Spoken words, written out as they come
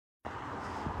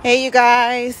Hey you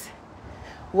guys,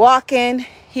 walking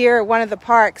here at one of the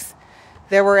parks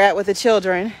that we're at with the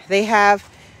children. They have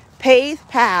paved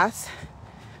paths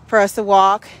for us to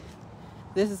walk.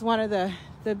 This is one of the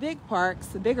big parks,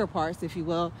 the bigger parks, if you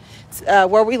will.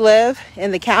 Where we live in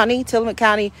the county, Tillamook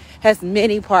County has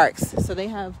many parks. So they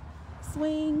have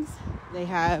swings, they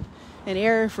have an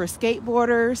area for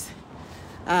skateboarders.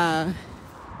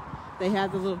 They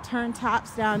have the little turn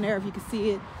tops down there, if you can see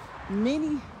it.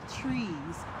 Many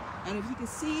trees. And if you can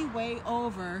see way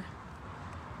over,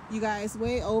 you guys,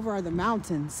 way over are the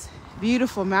mountains.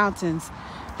 Beautiful mountains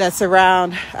that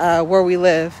surround where we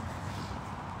live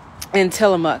in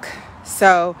Tillamook.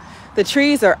 So the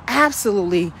trees are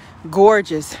absolutely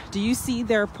gorgeous. Do you see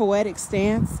their poetic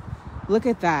stance? Look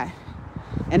at that.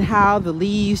 And how the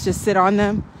leaves just sit on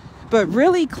them. But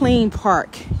really clean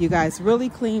park, you guys. Really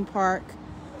clean park.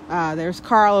 There's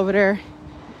Carl over there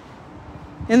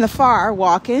in the far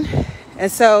walking.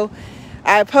 And so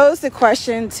I posed a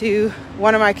question to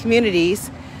one of my communities.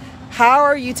 How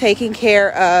are you taking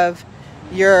care of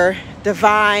your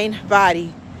divine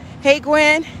body? Hey,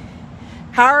 Gwen,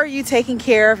 how are you taking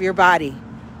care of your body?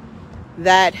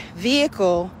 That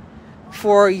vehicle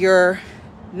for your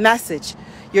message,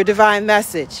 your divine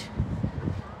message.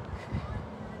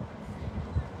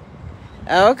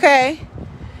 Okay.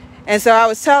 And so I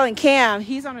was telling Cam,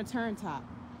 he's on a turn top.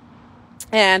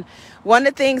 And one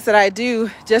of the things that I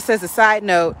do, just as a side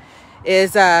note,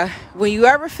 is when you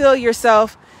ever feel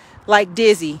yourself like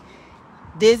dizzy,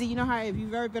 you know how, if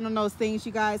you've ever been on those things,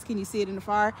 you guys, can you see it in the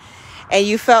far? And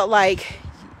you felt like,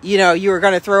 you know, you were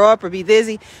going to throw up or be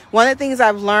dizzy. One of the things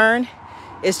I've learned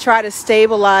is try to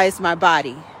stabilize my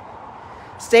body.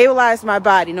 Stabilize my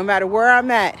body no matter where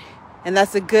I'm at. And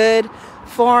that's a good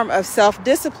form of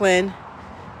self-discipline.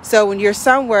 So when you're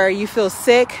somewhere, you feel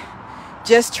sick,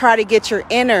 just try to get your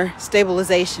inner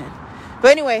stabilization.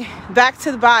 But anyway, back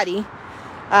to the body.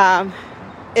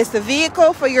 It's the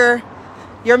vehicle for your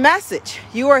message.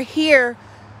 You are here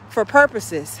for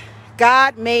purposes.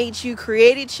 God made you,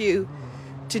 created you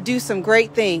to do some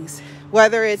great things,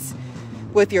 whether it's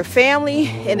with your family,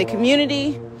 in the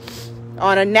community,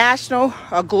 on a national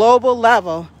or global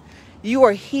level. You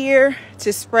are here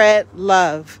to spread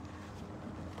love,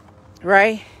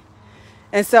 right?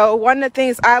 And so one of the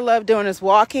things I love doing is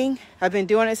walking. I've been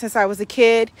doing it since I was a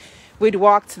kid. We'd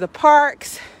walk to the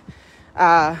parks,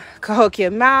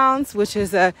 Cahokia Mounds, which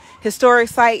is a historic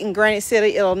site in Granite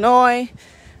City, Illinois.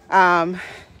 And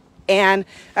I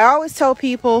always tell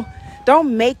people,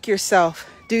 don't make yourself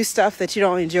do stuff that you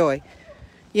don't enjoy.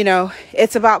 You know,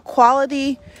 it's about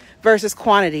quality versus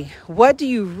quantity. What do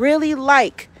you really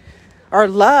like or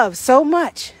love so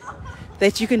much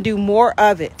that you can do more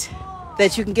of it?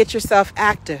 That you can get yourself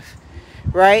active,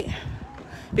 right?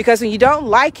 Because when you don't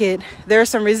like it, there's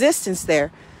some resistance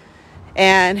there.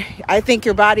 And I think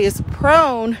your body is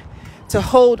prone to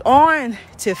hold on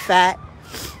to fat,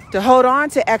 to hold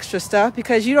on to extra stuff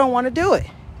because you don't want to do it.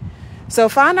 So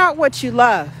find out what you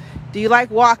love. Do you like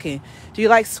walking? Do you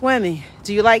like swimming?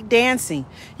 Do you like dancing?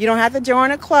 You don't have to join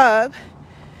a club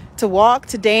to walk,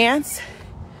 to dance.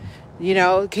 You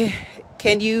know,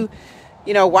 can you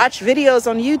watch videos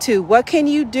on YouTube? What can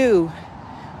you do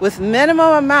with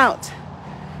minimum amount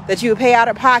that you pay out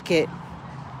of pocket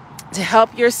to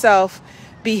help yourself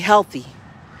be healthy,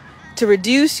 to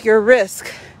reduce your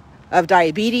risk of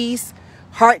diabetes,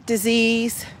 heart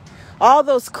disease, all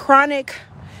those chronic,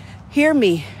 hear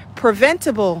me,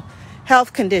 preventable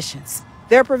health conditions.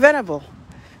 They're preventable.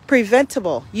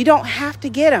 You don't have to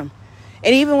get them.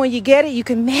 And even when you get it, you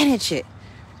can manage it.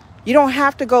 You don't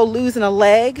have to go losing a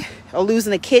leg or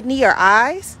losing a kidney or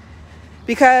eyes,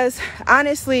 because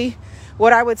honestly,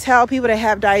 what I would tell people that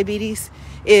have diabetes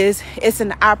is it's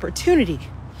an opportunity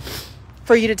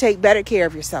for you to take better care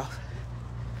of yourself.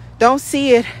 Don't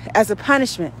see it as a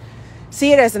punishment.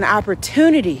 See it as an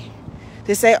opportunity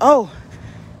to say, oh,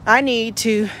 I need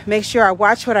to make sure I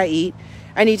watch what I eat.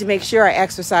 I need to make sure I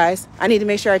exercise. I need to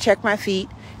make sure I check my feet,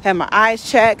 have my eyes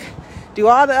checked, do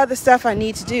all the other stuff I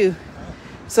need to do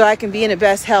so I can be in the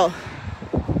best health.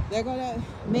 There go that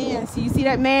man. So you see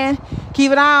that man?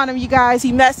 Keep an eye on him, you guys.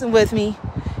 He messing with me.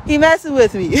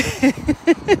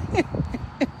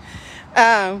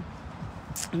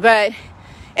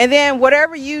 And then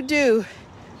whatever you do,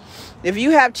 if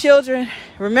you have children,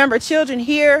 remember, children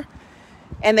hear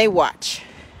and they watch.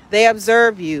 They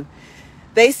observe you.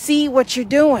 They see what you're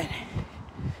doing.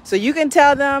 So you can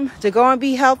tell them to go and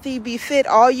be healthy, be fit,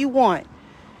 all you want.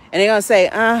 And they're going to say,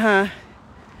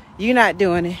 you're not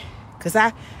doing it. Because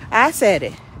I said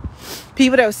it.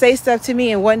 People that would say stuff to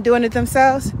me and wasn't doing it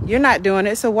themselves, you're not doing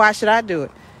it, so why should I do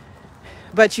it?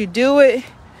 But you do it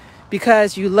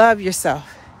because you love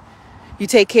yourself. You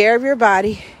take care of your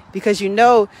body because you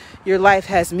know your life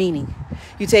has meaning.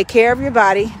 You take care of your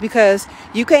body because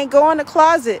you can't go in the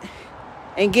closet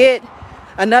and get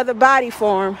another body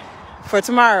form for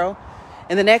tomorrow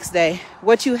and the next day.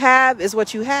 What you have is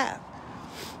what you have.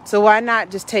 So why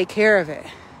not just take care of it?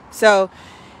 So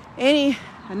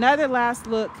another last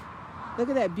look. Look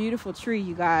at that beautiful tree,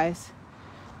 you guys.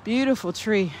 Beautiful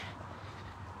tree.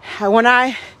 When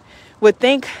I would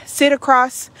I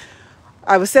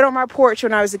would sit on my porch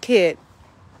when I was a kid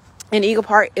in Eagle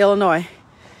Park, Illinois.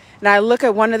 And I look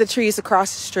at one of the trees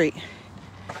across the street.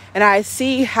 And I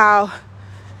see how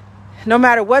no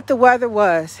matter what the weather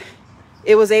was,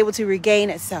 it was able to regain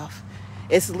itself.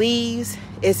 Its leaves,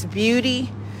 its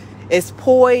beauty, its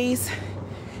poise.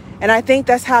 And I think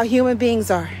that's how human beings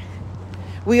are.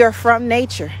 We are from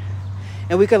nature.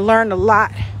 And we can learn a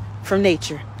lot from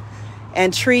nature.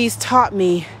 And trees taught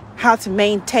me how to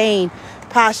maintain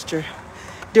posture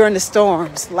during the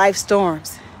storms, life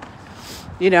storms.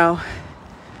 You know,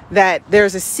 that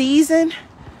there's a season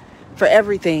for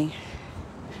everything.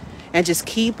 And just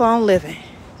keep on living.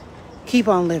 Keep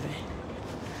on living.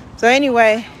 So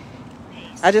anyway,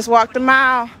 I just walked a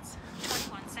mile.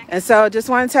 And so just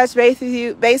want to touch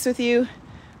base with you.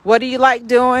 What do you like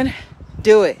doing?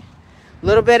 Do it. A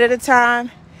little bit at a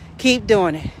time. Keep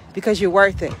doing it because you're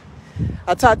worth it.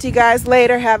 I'll talk to you guys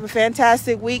later. Have a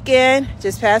fantastic weekend.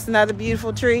 Just pass another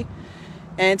beautiful tree.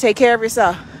 And take care of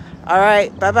yourself. All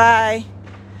right. Bye-bye.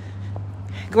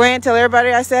 Go ahead and tell everybody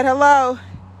I said hello.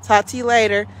 Talk to you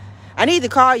later. I need to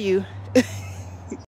call you